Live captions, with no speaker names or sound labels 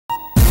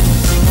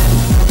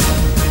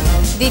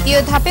দ্বিতীয়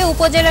ধাপে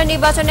উপজেলা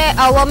নির্বাচনে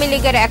আওয়ামী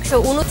লীগের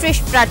 ১২৯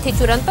 প্রার্থী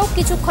চূড়ান্ত,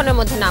 কিছুক্ষণের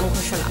মধ্যে নাম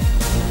ঘোষণা।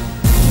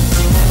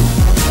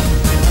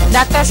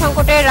 ডাক্তার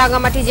সংকটে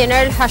রাঙামাটি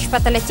জেনারেল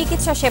হাসপাতালে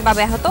চিকিৎসা সেবা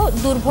ব্যাহত,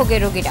 দুর্ভোগে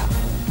রোগীরা।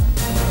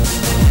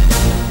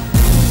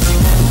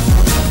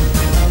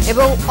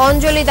 এবং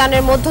অঞ্জলি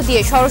দানের মধ্য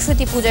দিয়ে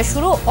সরস্বতী পূজা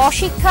শুরু,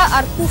 অশিক্ষা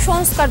আর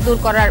কুসংস্কার দূর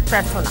করার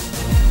প্রার্থনা।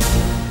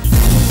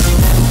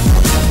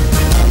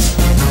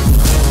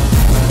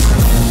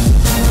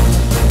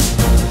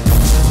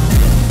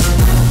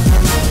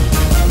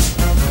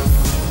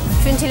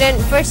 শুনছিলেন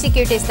ফার্স্ট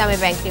সিকিউরিটি ইসলামী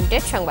ব্যাংক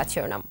লিমিটেড সংবাদ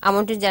শিরোনাম।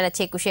 আমন্ত্রণ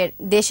জানাচ্ছি ২১-এর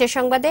দেশের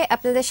সংবাদে।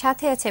 আপনাদের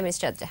সাথে আছে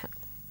মিস্টার জাহান।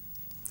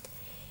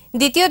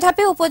 দ্বিতীয়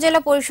ধাপে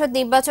উপজেলা পরিষদ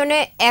নির্বাচনে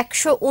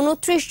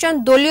 ১২৯ জন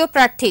দলীয়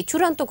প্রার্থী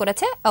চূড়ান্ত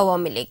করেছে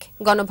আওয়ামী লীগ।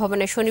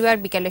 গণভবনে শনিবার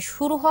বিকেলে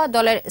শুরু হওয়া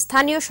দলের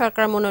স্থানীয়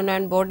সরকার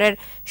মনোনয়ন বোর্ডের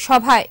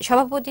সভায়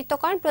সভাপতিত্ব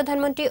করেন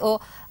প্রধানমন্ত্রী ও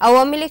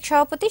আওয়ামী লীগ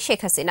সভাপতি শেখ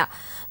হাসিনা।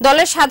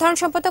 দলের সাধারণ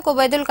সম্পাদক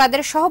ওবায়দুল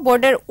কাদের সহ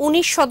বোর্ডের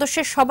 ১৯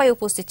 সদস্যের সবাই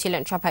উপস্থিত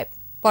ছিলেন সভায়।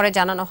 পরে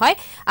জানানো হয়,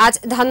 আজ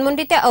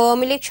ধানমন্ডিতে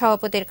আওয়ামী লীগ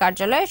সভাপতির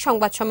কার্যালয়ে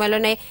সংবাদ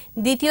সম্মেলনে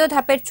দ্বিতীয়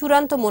ধাপের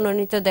চূড়ান্ত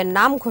মনোনীতদের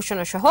নাম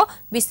ঘোষণা সহ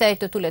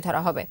বিস্তারিত তুলে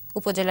ধরা হবে।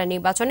 উপজেলা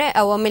নির্বাচনে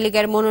আওয়ামী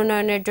লীগের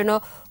মনোনয়নের জন্য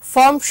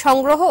ফর্ম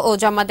সংগ্রহ ও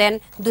জমা দেন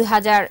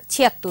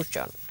 ২০৭৬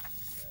 জন।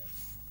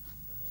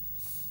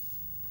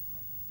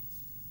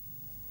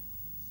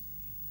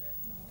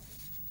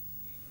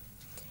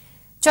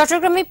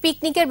 চট্টগ্রামে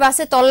পিকনিকের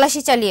বাসে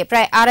তল্লাশি চালিয়ে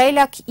প্রায় ২.৫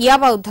 লাখ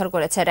ইয়াবা উদ্ধার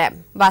করেছে র্যাব।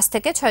 বাস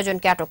থেকে ৬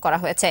 জনকে আটক করা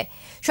হয়েছে।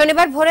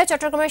 শনিবার ভোরে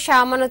চট্টগ্রামের শাহ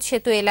আমানত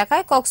সেতু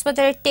এলাকায়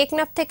কক্সবাজারের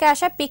টেকনাফ থেকে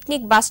আসা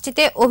পিকনিক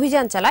বাসটিতে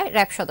অভিযান চালায়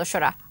র্যাব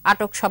সদস্যরা।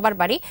 আটক সবার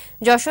বাড়ি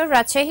যশোর,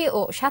 রাজশাহী ও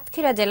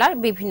সাতক্ষীরা জেলার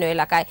বিভিন্ন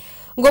এলাকায়।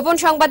 গোপন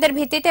সংবাদের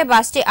ভিত্তিতে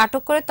বাসটি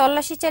আটক করে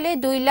তল্লাশি চালিয়ে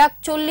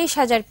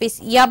 ২,৪০,০০০ পিস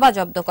ইয়াবা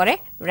জব্দ করে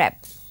র্যাব।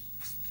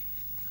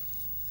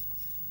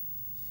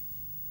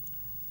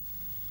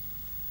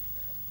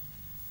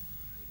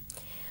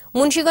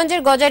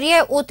 মুন্সিগঞ্জের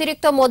গজারিয়ায়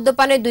অতিরিক্ত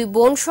মদ্যপানে ২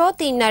 বোন সহ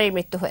 ৩ নারীর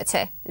মৃত্যু হয়েছে।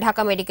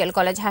 ঢাকা মেডিকেল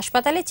কলেজ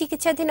হাসপাতালে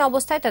চিকিৎসাধীন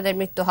অবস্থায় তাদের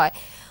মৃত্যু হয়।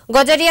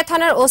 গজারিয়া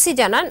থানার ওসি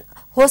জানান,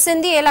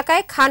 হোসেন্দি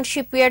এলাকায় খান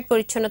শিপইয়ার্ড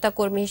পরিচ্ছন্নতা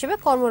কর্মী হিসেবে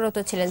কর্মরত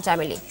ছিলেন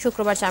চামেলি।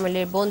 শুক্রবার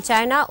চামেলির বোন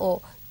চায়না ও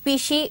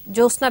পিসি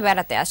জ্যোৎস্না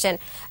বেড়াতে আসেন।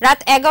 রাত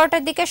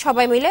 ১১টার দিকে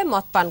সবাই মিলে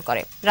মদ পান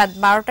করে। রাত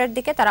 ১২টার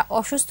দিকে তারা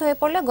অসুস্থ হয়ে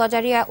পড়লে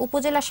গজারিয়া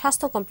উপজেলা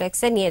স্বাস্থ্য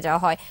কমপ্লেক্সে নিয়ে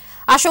যাওয়া হয়।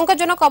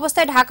 আশঙ্কাজনক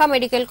অবস্থায় ঢাকা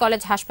মেডিকেল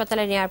কলেজ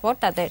হাসপাতালে নেওয়ার পর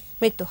তাদের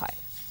মৃত্যু হয়।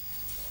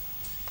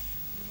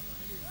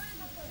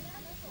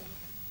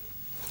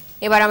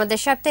 এবার আমাদের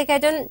সাপ্তাহিক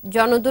আয়োজন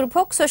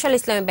জনদুর্ভোগ সোশ্যাল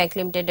ইসলামী ব্যাংক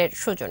লিমিটেডের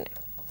সৌজন্যে।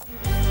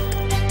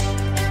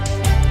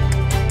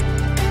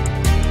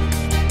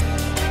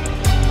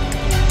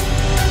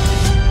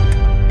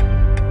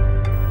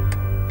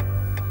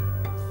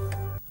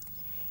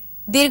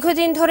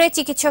 দীর্ঘদিন ধরে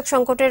চিকিৎসক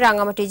সংকটে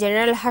রাঙামাটি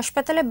জেনারেল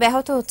হাসপাতালে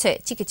ব্যাহত হচ্ছে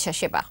চিকিৎসা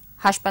সেবা।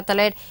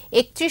 হাসপাতালের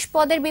 ৩১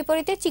 পদের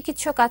বিপরীতে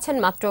চিকিৎসক আছেন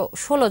মাত্র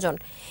 ১৬ জন।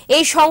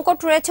 এই সংকট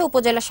রয়েছে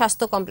উপজেলা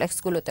স্বাস্থ্য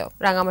কমপ্লেক্সগুলোতেও।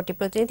 রাঙামাটি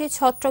প্রতিনিধি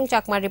ছত্রং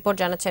চাকমার রিপোর্ট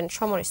জানাচ্ছেন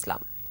সমর ইসলাম।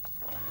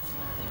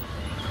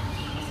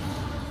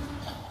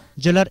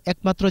 জেলার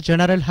একমাত্র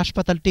জেনারেল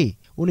হাসপাতালটি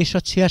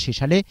 ১৯৮৬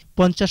 সালে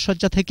 ৫০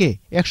 শয্যা থেকে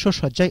 ১০০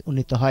 শয্যায়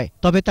উন্নীত হয়।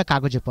 তবে তা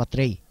কাগজে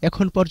পত্রেই।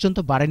 এখন পর্যন্ত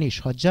বাড়েনি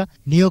শয্যা,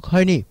 নিয়োগ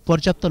হয়নি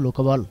পর্যাপ্ত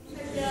লোকবল।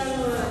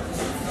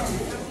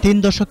 ৩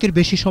 দশকের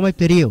বেশি সময়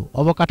পেরিয়েও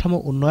অবকাঠামো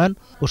উন্নয়ন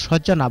ও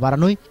শয্যা না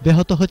বাড়ানোয়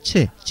ব্যাহত হচ্ছে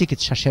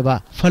চিকিৎসা সেবা।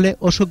 ফলে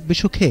অসুখ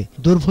বিসুখে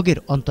দুর্ভোগের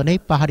অন্ত নেই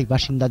পাহাড়ি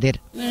বাসিন্দাদের।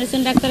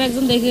 মেডিসিন ডাক্তার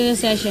একজন দেখে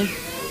গেছে আসে,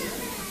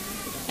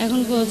 এখন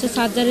বলছে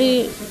সার্জারি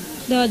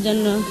দেওয়ার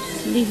জন্য,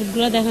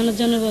 রিপোর্টগুলো দেখানোর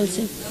জন্য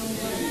বলছে।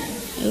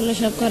 এগুলো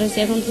সব করেছে,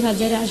 এখন তো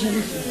সার্জারি আসে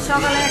না।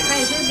 সকালে একটা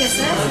এসে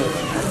গেছে,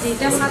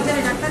 যেটা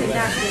সার্জারি ডাক্তার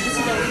এটা আসে।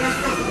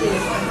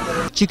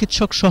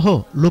 চিকিৎসক সহ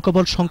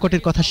লোকবল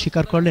সংকটের কথা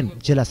স্বীকার করলেন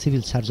জেলা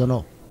সিভিল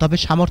সার্জনও। তবে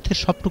সামর্থ্যের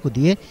সবটুকু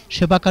দিয়ে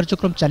সেবা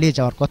কার্যক্রম চালিয়ে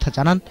যাওয়ার কথা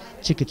জানান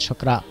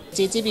চিকিৎসকরা।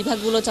 যে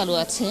বিভাগগুলো চালু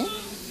আছে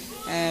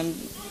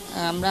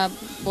আমরা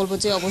বলবো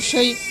যে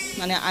অবশ্যই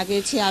আগে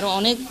চেয়ে আরো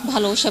অনেক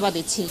ভালো সেবা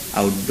দিচ্ছি।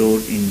 Outdoor,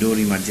 indoor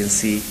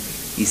emergency,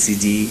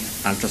 ECG,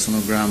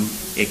 ultrasonogram,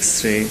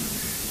 X-ray,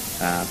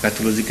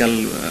 pathological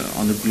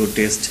অনেকগুলো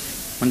টেস্ট,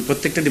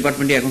 প্রত্যেকটা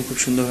ডিপার্টমেন্টই এখন খুব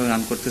সুন্দরভাবে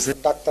রান করতেছে।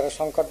 ডাক্তারের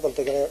সংকট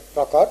বলতে গেলে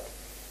প্রকট,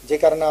 যে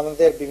কারণে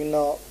আমাদের বিভিন্ন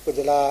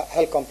উপজেলা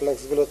হেলথ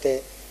কমপ্লেক্সগুলোতে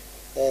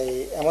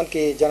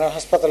এমনকি জেনারেল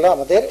হাসপাতালে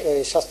আমাদের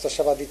স্বাস্থ্য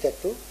সেবা দিতে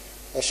একটু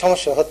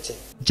সমস্যা হচ্ছে।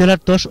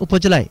 জেলার ১০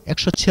 উপজেলায়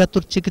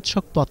 ১৭৬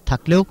 চিকিৎসক পদ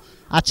থাকলেও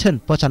আছেন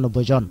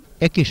 ৯৫ জন।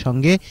 একই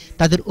সঙ্গে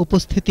তাদের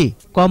উপস্থিতি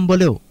কম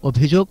বলেও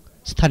অভিযোগ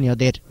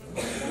স্থানীয়দের।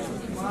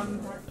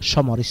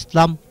 সমর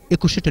ইসলাম,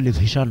 ২১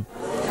 টেলিভিশন।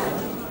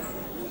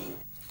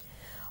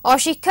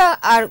 অশিক্ষা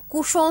আর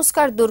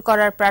কুসংস্কার দূর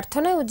করার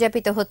প্রার্থনায়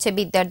উদযাপিত হচ্ছে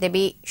বিদ্যার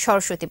দেবী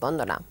সরস্বতী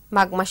বন্দনা।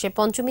 মাঘ মাসের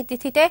পঞ্চমী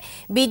তিথিতে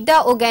বিদ্যা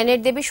ও জ্ঞানের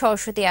দেবী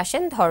সরস্বতী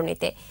আসেন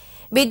ধরণীতে।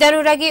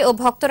 বিদ্যানুরাগী ও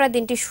ভক্তরা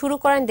দিনটি শুরু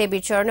করেন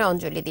দেবীর চরণে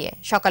অঞ্জলি দিয়ে।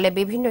 সকালে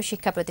বিভিন্ন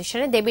শিক্ষা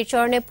প্রতিষ্ঠানে দেবীর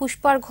চরণে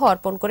পুষ্পার্ঘ্য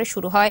অর্পণ করে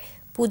শুরু হয়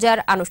পূজার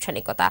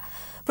আনুষ্ঠানিকতা।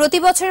 প্রতি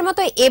বছরের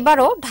মতো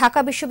এবারও ঢাকা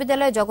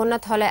বিশ্ববিদ্যালয়ের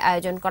জগন্নাথ হলে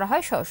আয়োজন করা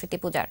হয় সরস্বতী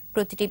পূজার।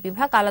 প্রতিটি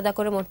বিভাগ আলাদা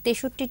করে মোট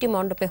 63টি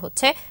মণ্ডপে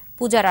হচ্ছে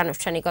পূজার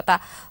আনুষ্ঠানিকতা।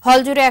 হল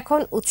জুড়ে এখন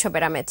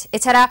উৎসবের আমেজ।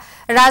 এছাড়া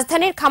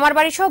রাজধানীর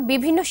খামারবাড়ি সহ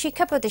বিভিন্ন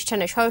শিক্ষা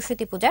প্রতিষ্ঠানে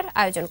সরস্বতী পূজার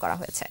আয়োজন করা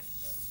হয়েছে।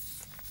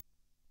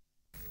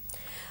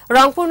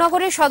 রংপুর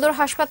নগরের সদর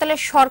হাসপাতালের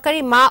সরকারি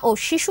মা ও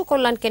শিশু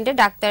কল্যাণ কেন্দ্রে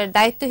ডাক্তারের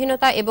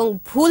দায়িত্বহীনতা এবং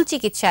ভুল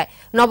চিকিৎসায়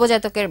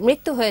নবজাতকের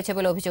মৃত্যু হয়েছে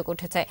বলে অভিযোগ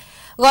উঠেছে।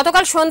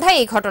 গতকাল সন্ধ্যায়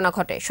এই ঘটনা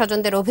ঘটে।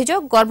 স্বজনদের অভিযোগ,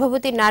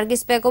 গর্ভবতী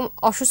নার্গিস বেগম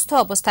অসুস্থ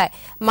অবস্থায়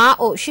মা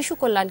ও শিশু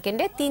কল্যাণ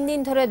কেন্দ্রে 3 দিন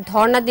ধরে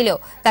ধর্ণা দিলেও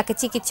তাকে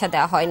চিকিৎসা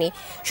দেওয়া হয়নি।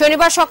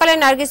 শনিবার সকালে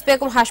নার্গিস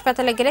বেগম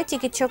হাসপাতালে গেলে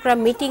চিকিৎসকরা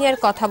মিটিংয়ের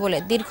কথা বলে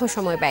দীর্ঘ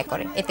সময় ব্যয়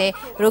করে। এতে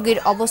রোগীর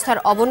অবস্থার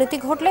অবনতি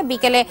ঘটলে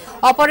বিকেলে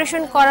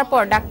অপারেশন করার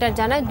পর ডাক্তার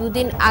জানায় 2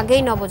 দিন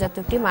আগেই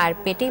নবজাতকটি মায়ের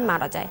পেটে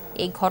মারা যায়।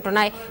 এই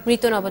ঘটনায়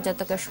মৃত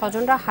নবজাতকের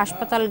স্বজনরা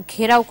হাসপাতাল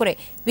ঘেরাও করে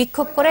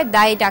বিক্ষোভ করে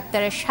দায়ী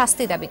ডাক্তারের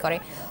শাস্তি দাবি করে।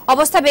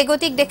 অবস্থা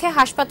বেগতিক দেখে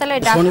হাসপাতালের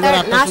ডাক্তার,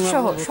 নার্স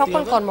সহ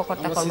সকল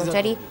কর্মকর্তা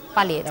কর্মচারী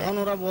পালিয়ে যায়। এখন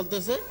ওরা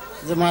বলতেছে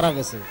যে মারা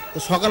গেছে। তো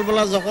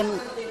সকালবেলা যখন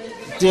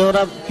যে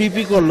ওরা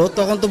পিপি করলো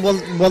তখন তো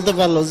বলতে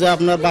পারলো যে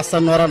আপনার বাচ্চা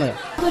নড়া নেই।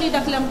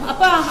 ডাকলাম,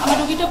 আপা আমার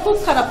রোগীটা খুব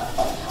খারাপ,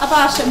 আপা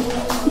আসেন।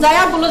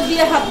 যায়া বুলেট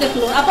দিয়ে হাত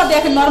দেখলো, আপা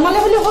দেখেন নর্মালি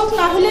হলে হোক,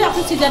 না হলে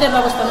আপনি সিজারের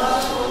ব্যবস্থা নেন।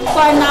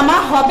 কয় নামা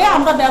হবে,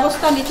 আমরা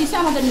ব্যবস্থা নিতেছি,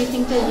 আমাদের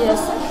মিটিংটা ইয়ে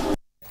আছে।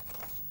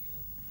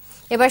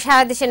 এবার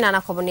সারা দেশের নানা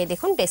খবর নিয়ে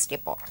দেখুন ডেস্ক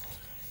রিপোর্ট।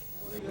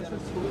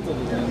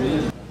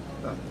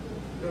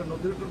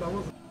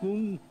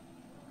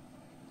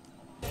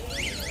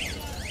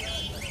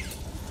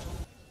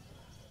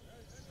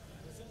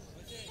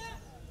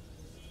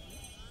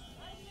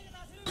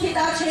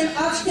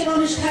 আজকের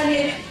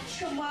অনুষ্ঠানের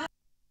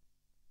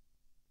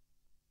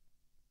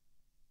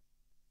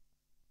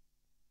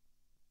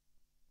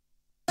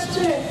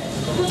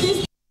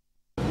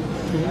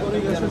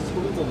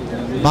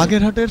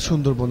বাগেরহাটের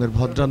সুন্দরবনের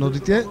ভদ্রা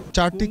নদীতে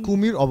 4টি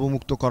কুমির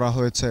অবমুক্ত করা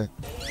হয়েছে।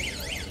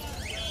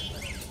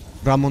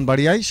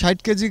 ব্রাহ্মণবাড়িয়ায় 60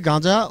 কেজি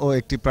গাঁজা ও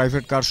একটি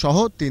প্রাইভেট কার সহ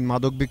 3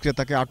 মাদক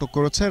বিক্রেতাকে আটক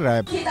করেছে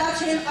র্যাব।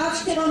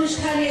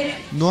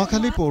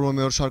 নোয়াখালী পৌর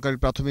মেয়র সরকারি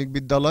প্রাথমিক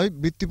বিদ্যালয়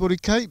বৃত্তি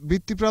পরীক্ষায়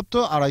বৃত্তিপ্রাপ্ত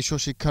 250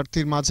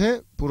 শিক্ষার্থীর মাঝে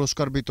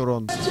পুরস্কার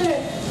বিতরণ।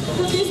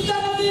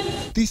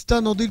 তিস্তা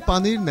নদীর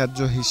পানির ন্যায্য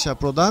হিস্যা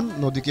প্রদান,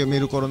 নদীকে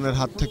মেরুকরণের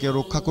হাত থেকে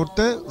রক্ষা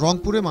করতে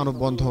রংপুরে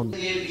মানববন্ধন।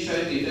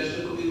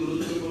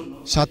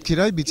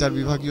 সাতক্ষীরায় বিচার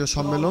বিভাগীয়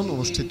সম্মেলন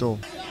অনুষ্ঠিত।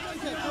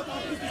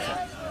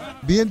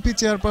 বিএনপি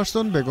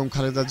চেয়ারপারসন বেগম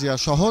খালেদা জিয়া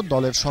সহ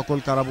দলের সকল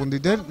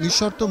কারাবন্দীদের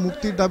নিঃশর্ত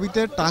মুক্তির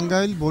দাবিতে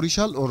টাঙ্গাইল,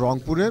 বরিশাল ও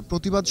রংপুরে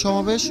প্রতিবাদ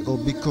সমাবেশ ও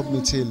বিক্ষোভ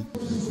মিছিল।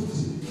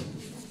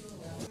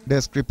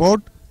 Desk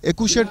report,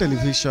 21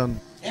 television.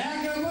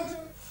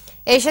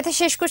 এর সাথে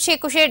শেষ করছি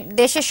 21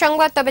 দেশের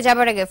সংবাদ। তবে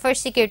যাবার আগে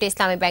ফার্স্ট সিকিউরিটি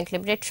ইসলামী ব্যাংক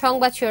লিমিটেড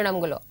সংবাদ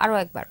শিরোনামগুলো আরো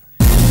একবার।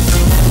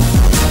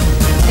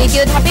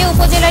 দ্বিতীয় ধাপে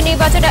উপজেলা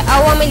নির্বাচনে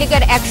আওয়ামী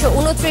লীগের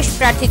 129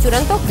 প্রার্থী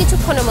চূড়ান্ত,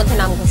 কিছুক্ষণের মধ্যে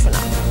নাম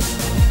ঘোষণা।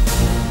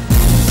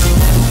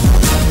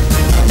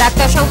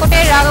 ডাক্তার সংকটে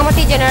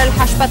রাঙামাটি জেনারেল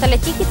হাসপাতালে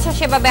চিকিৎসা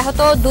সেবা ব্যাহত,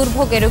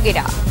 দুর্ভোগে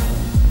রোগীরা।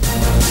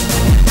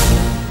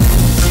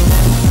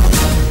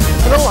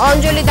 এবং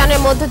অঞ্জলি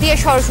দানের মধ্য দিয়ে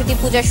সরস্বতী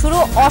পূজা শুরু,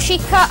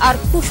 অশিক্ষা আর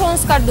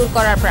কুসংস্কার দূর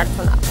করার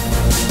প্রার্থনা।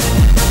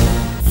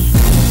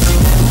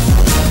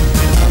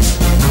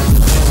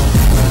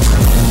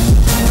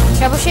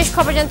 সর্বশেষ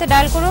খবর জানতে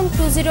ডায়াল করুন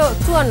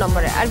 2021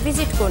 নম্বরে, আর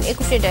ভিজিট করুন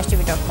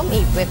 21tv.com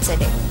এই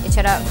ওয়েবসাইটে।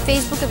 এছাড়া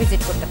ফেসবুকে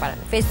ভিজিট করতে পারেন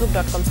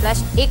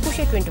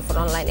facebook.com/2124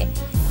 অনলাইনে।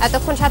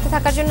 এতক্ষণ সাথে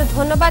থাকার জন্য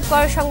ধন্যবাদ।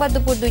 পরের সংবাদ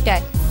দুপুর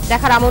 2টায়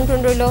দেখার আমন্ত্রণ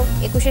রইল।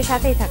 21-এর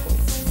সাথেই থাকুন।